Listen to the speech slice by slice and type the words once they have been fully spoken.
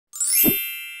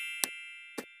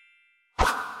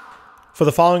For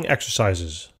the following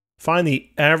exercises, find the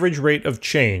average rate of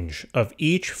change of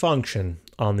each function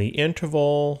on the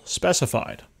interval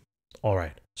specified. All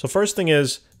right, so first thing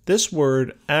is this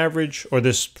word average, or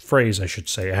this phrase I should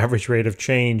say, average rate of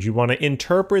change, you want to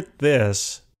interpret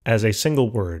this as a single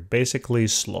word, basically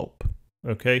slope,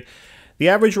 okay? The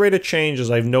average rate of change, as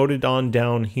I've noted on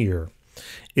down here,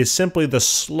 is simply the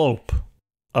slope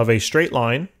of a straight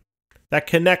line that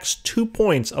connects 2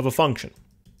 points of a function.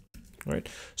 Right?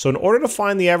 So in order to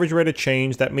find the average rate of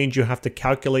change, that means you have to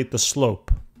calculate the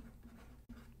slope.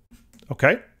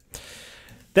 Okay?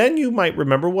 Then you might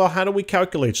remember, well, how do we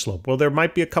calculate slope? Well, there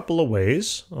might be a couple of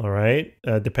ways, all right,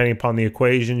 depending upon the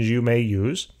equations you may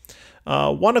use.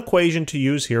 One equation to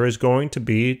use here is going to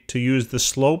be to use the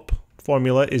slope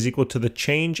formula is equal to the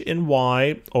change in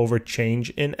y over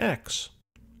change in x.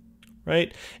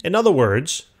 Right? In other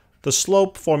words, the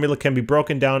slope formula can be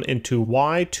broken down into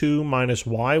y2 minus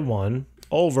y1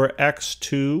 over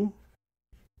x2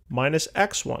 minus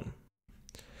x1.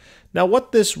 Now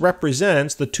what this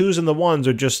represents, the 2's and the 1's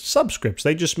are just subscripts.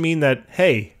 They just mean that,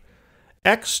 hey,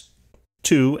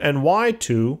 x2 and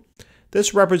y2,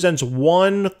 this represents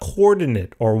one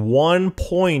coordinate or 1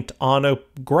 point on a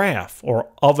graph or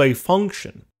of a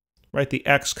function, right? The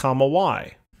x comma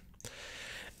y.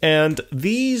 And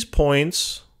these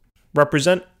points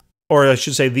represent, or I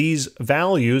should say these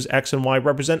values, x and y,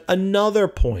 represent another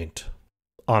point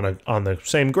on the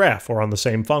same graph or on the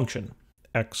same function,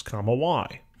 x comma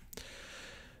y.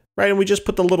 Right, and we just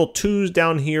put the little 2's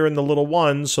down here and the little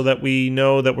 1's so that we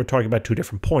know that we're talking about 2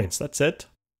 different points. That's it.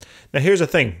 Now here's the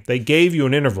thing. They gave you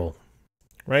an interval,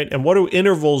 right? And what do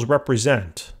intervals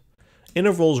represent?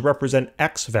 Intervals represent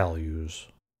x values,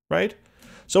 right?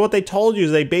 So what they told you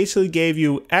is they basically gave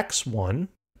you x1,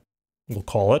 we'll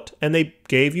call it, and they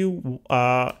gave you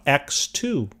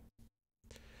x2.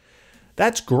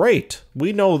 That's great.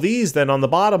 We know these then on the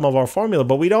bottom of our formula,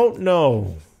 but we don't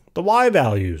know the y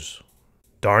values.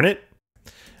 Darn it.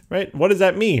 Right? What does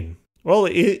that mean? Well,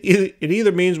 it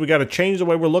either means we got to change the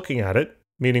way we're looking at it,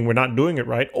 meaning we're not doing it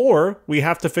right, or we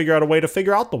have to figure out a way to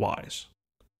figure out the y's.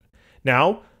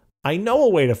 Now, I know a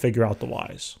way to figure out the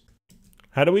y's.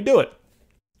 How do we do it?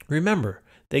 Remember,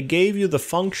 they gave you the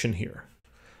function here.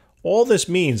 All this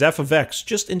means, f of x,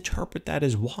 just interpret that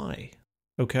as y,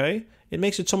 okay? It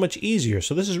makes it so much easier.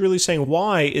 So this is really saying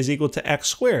y is equal to x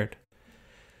squared.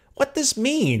 What this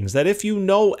means, that if you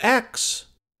know x,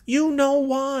 you know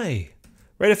y,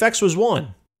 right? If x was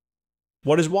 1,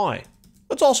 what is y?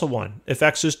 It's also 1. If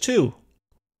x is 2,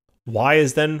 y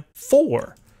is then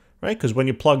 4, right? Because when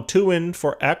you plug 2 in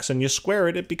for x and you square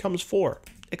it, it becomes 4,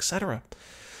 etc.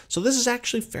 So this is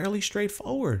actually fairly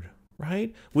straightforward,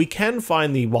 right? We can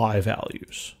find the y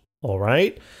values, all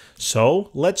right? So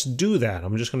let's do that.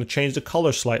 I'm just going to change the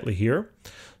color slightly here.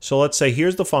 So let's say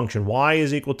here's the function, y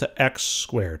is equal to x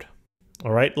squared,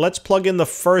 all right? Let's plug in the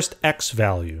first x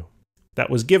value that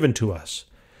was given to us.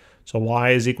 So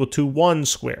y is equal to 1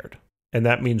 squared, and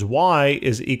that means y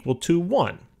is equal to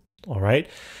 1, all right?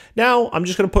 Now I'm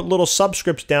just going to put little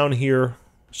subscripts down here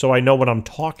so I know what I'm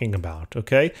talking about,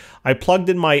 okay? I plugged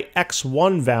in my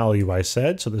x1 value, I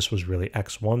said, so this was really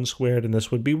x1 squared, and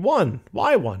this would be 1,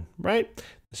 y1, right?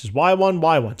 This is y1,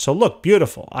 y1. So look,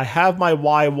 beautiful. I have my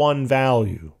y1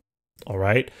 value, all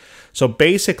right? So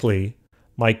basically,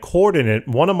 my coordinate,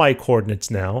 one of my coordinates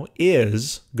now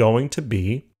is going to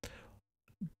be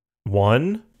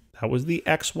 1, that was the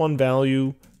x1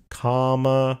 value,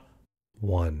 comma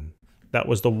 1. That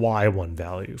was the y1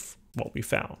 value, what we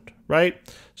found, right?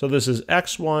 So this is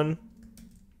x1,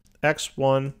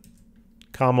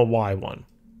 comma y1,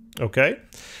 okay?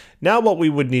 Now what we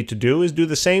would need to do is do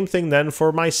the same thing then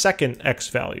for my second x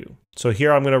value. So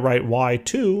here I'm going to write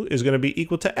y2 is going to be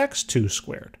equal to x2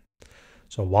 squared.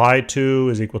 So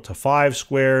y2 is equal to 5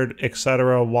 squared,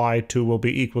 etc. y2 will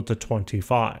be equal to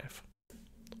 25.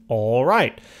 All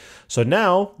right. So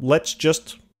now let's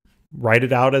just write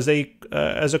it out as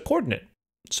a coordinate.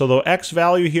 So the x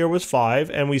value here was 5,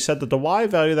 and we said that the y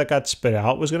value that got spit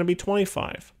out was going to be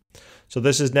 25. So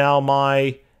this is now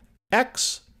my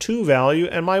x2 value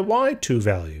and my y2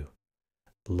 value.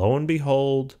 Lo and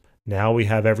behold, now we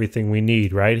have everything we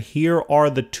need, right? Here are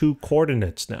the 2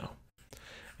 coordinates now.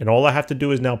 And all I have to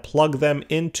do is now plug them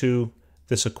into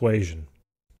this equation.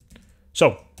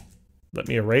 So let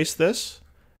me erase this,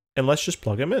 and let's just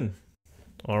plug them in.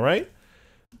 All right?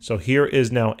 So here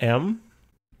is now m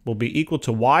will be equal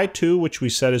to y2, which we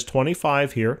said is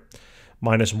 25 here,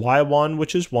 minus y1,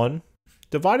 which is 1,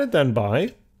 divided then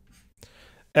by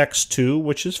x2,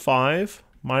 which is 5,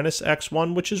 minus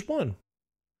x1, which is 1.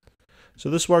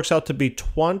 So this works out to be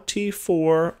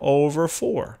 24 over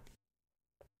 4.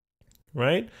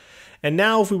 right? And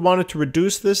now if we wanted to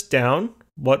reduce this down,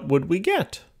 what would we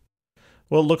get?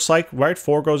 Well, it looks like, right,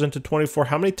 4 goes into 24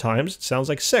 how many times? It sounds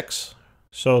like 6.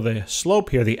 So the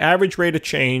slope here, the average rate of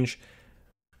change,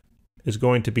 is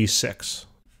going to be 6.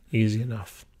 Easy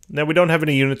enough. Now, we don't have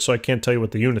any units, so I can't tell you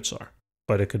what the units are.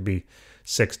 But it could be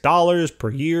 $6 per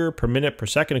year, per minute, per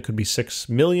second. It could be 6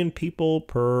 million people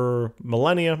per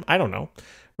millennia. I don't know,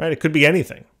 right? It could be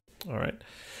anything, all right?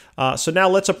 So now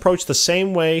let's approach the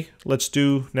same way. Let's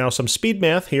do now some speed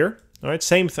math here, all right?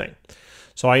 Same thing.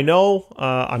 So I know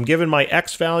I'm given my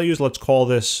x values. Let's call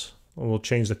this, we'll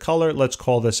change the color. Let's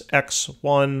call this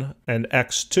x1 and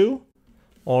x2.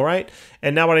 All right.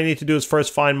 And now what I need to do is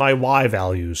first find my y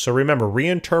values. So remember,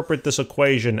 reinterpret this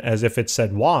equation as if it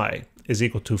said y is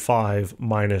equal to 5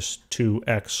 minus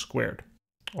 2x squared.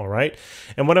 All right.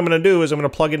 And what I'm going to do is I'm going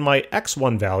to plug in my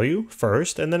x1 value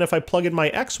first. And then if I plug in my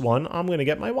x1, I'm going to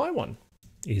get my y1.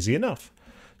 Easy enough.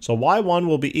 So y1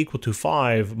 will be equal to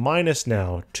 5 minus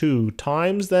now 2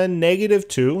 times then negative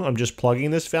 2. I'm just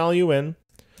plugging this value in,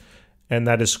 and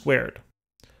that is squared.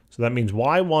 So that means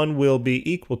y1 will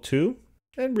be equal to,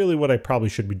 and really what I probably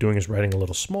should be doing is writing a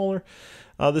little smaller.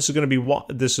 This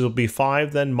will be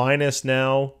 5 then minus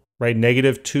now, right,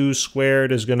 negative 2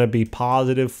 squared is going to be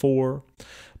positive 4.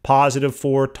 Positive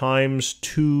 4 times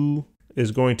 2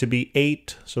 is going to be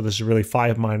 8. So this is really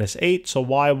 5 minus 8. So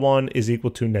y1 is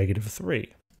equal to negative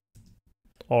 3.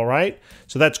 All right,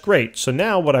 so that's great. So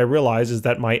now what I realize is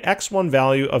that my x1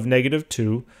 value of negative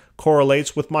 2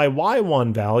 correlates with my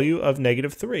y1 value of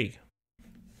negative 3.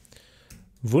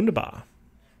 Wunderbar.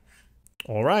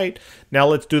 All right, now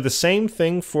let's do the same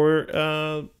thing for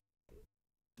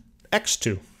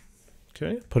x2.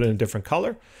 Okay, put it in a different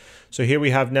color. So here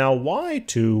we have now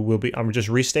y2 will be, I'm just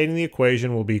restating the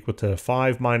equation, will be equal to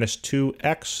 5 minus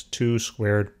 2x2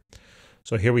 squared.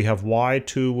 So here we have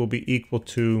y2 will be equal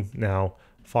to now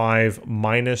 5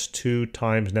 minus 2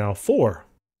 times now 4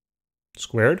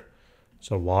 squared.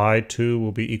 So y2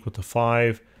 will be equal to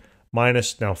 5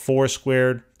 minus now 4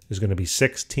 squared is going to be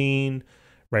 16.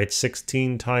 Right,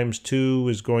 16 times 2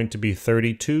 is going to be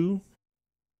 32.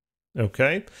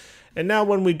 Okay, and now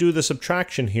when we do the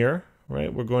subtraction here,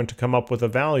 right, we're going to come up with a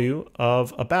value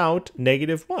of about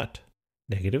negative what?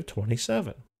 Negative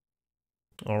 27.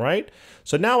 All right,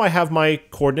 so now I have my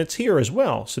coordinates here as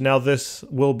well. So now this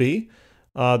will be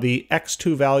the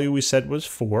x2 value we said was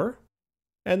 4,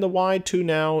 and the y2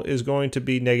 now is going to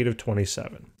be negative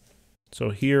 27.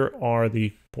 So here are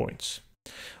the points.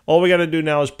 All we got to do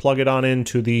now is plug it on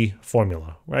into the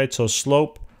formula, right? So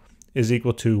slope is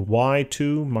equal to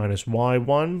y2 minus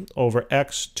y1 over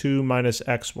x2 minus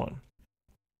x1.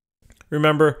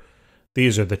 Remember,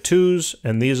 these are the 2's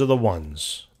and these are the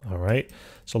 1's, all right?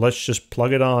 So let's just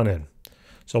plug it on in.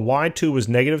 So y2 was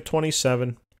negative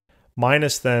 27,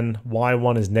 minus then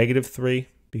y1 is negative 3.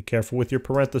 Be careful with your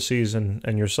parentheses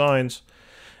and your signs.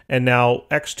 And now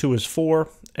x2 is 4,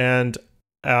 and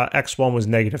x1 was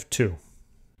negative 2.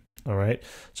 All right,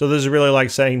 so this is really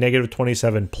like saying negative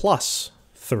 27 plus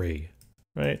 3,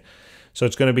 right? So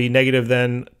it's going to be negative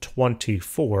then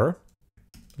 24.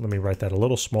 Let me write that a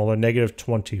little smaller. Negative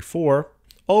 24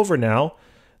 over now.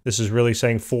 This is really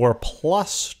saying 4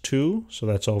 plus 2, so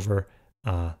that's over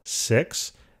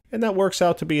 6. And that works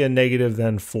out to be a negative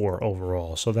then 4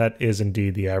 overall. So that is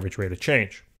indeed the average rate of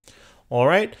change. All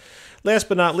right, last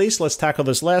but not least, let's tackle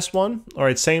this last one. All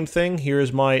right, same thing.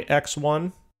 Here's my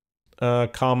x1.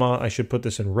 Comma, I should put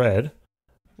this in red,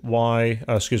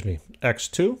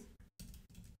 x2.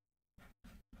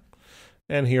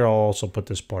 And here I'll also put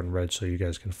this part in red so you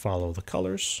guys can follow the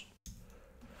colors.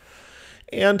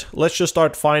 And let's just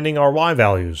start finding our y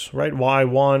values, right?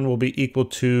 y1 will be equal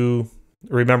to,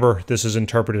 remember, this is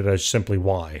interpreted as simply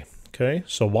y, okay?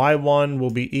 So y1 will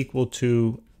be equal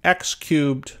to x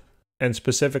cubed, and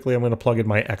specifically I'm going to plug in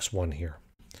my x1 here.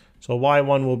 So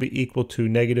y1 will be equal to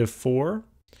negative 4.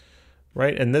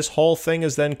 Right, and this whole thing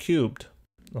is then cubed.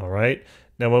 All right,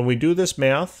 now when we do this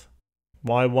math,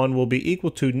 y1 will be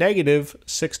equal to negative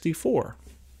 64.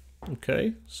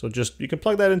 Okay, so just, you can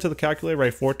plug that into the calculator,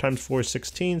 right? 4 times 4 is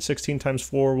 16. 16 times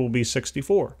 4 will be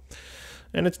 64.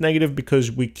 And it's negative because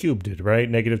we cubed it, right?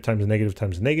 Negative times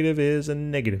negative is a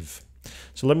negative.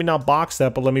 So let me not box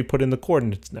that, but let me put in the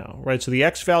coordinates now, right? So the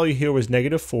x value here was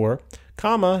negative 4,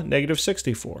 comma, negative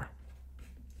 64.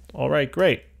 All right,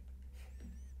 great.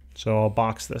 So I'll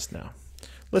box this now.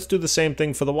 Let's do the same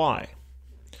thing for the y.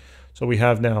 So we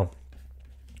have now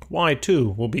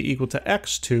y2 will be equal to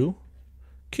x2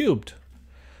 cubed.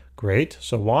 Great.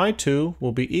 So y2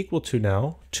 will be equal to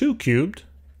now 2 cubed.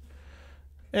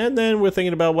 And then we're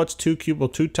thinking about what's 2 cubed. Well,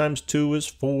 2 times 2 is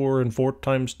 4, and 4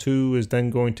 times 2 is then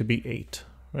going to be 8,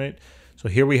 right? So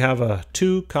here we have a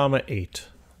 2, 8,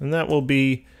 and that will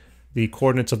be the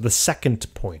coordinates of the second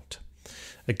point.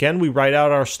 Again, we write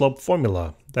out our slope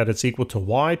formula, that it's equal to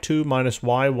y2 minus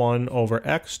y1 over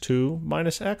x2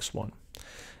 minus x1.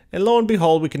 And lo and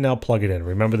behold, we can now plug it in.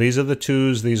 Remember, these are the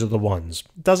 2's, these are the 1's.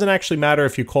 It doesn't actually matter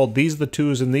if you called these the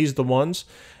 2's and these the 1's.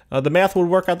 The math would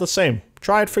work out the same.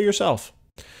 Try it for yourself.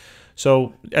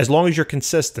 So as long as you're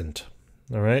consistent,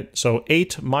 all right? So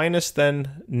 8 minus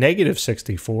then negative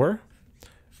 64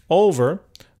 over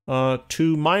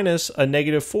 2 minus a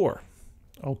negative 4.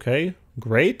 Okay,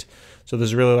 great. So this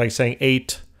is really like saying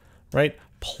 8, right,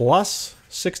 plus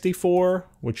 64,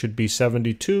 which should be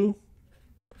 72.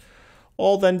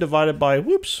 All then divided by,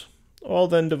 all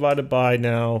then divided by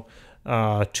now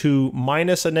 2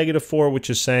 minus a negative 4, which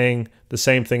is saying the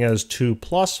same thing as 2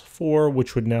 plus 4,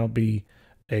 which would now be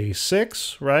a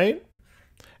 6, right?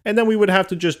 And then we would have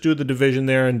to just do the division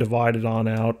there and divide it on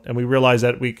out. And we realize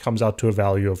that it comes out to a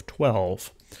value of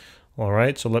 12. All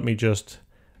right, so let me just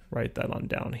write that on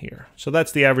down here. So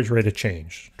that's the average rate of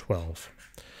change, 12.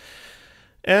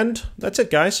 And that's it,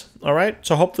 guys. All right,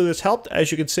 so hopefully this helped. As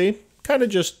you can see, kind of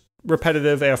just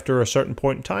repetitive after a certain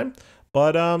point in time.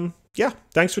 But yeah,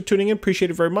 thanks for tuning in. Appreciate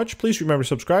it very much. Please remember to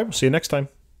subscribe. We'll see you next time.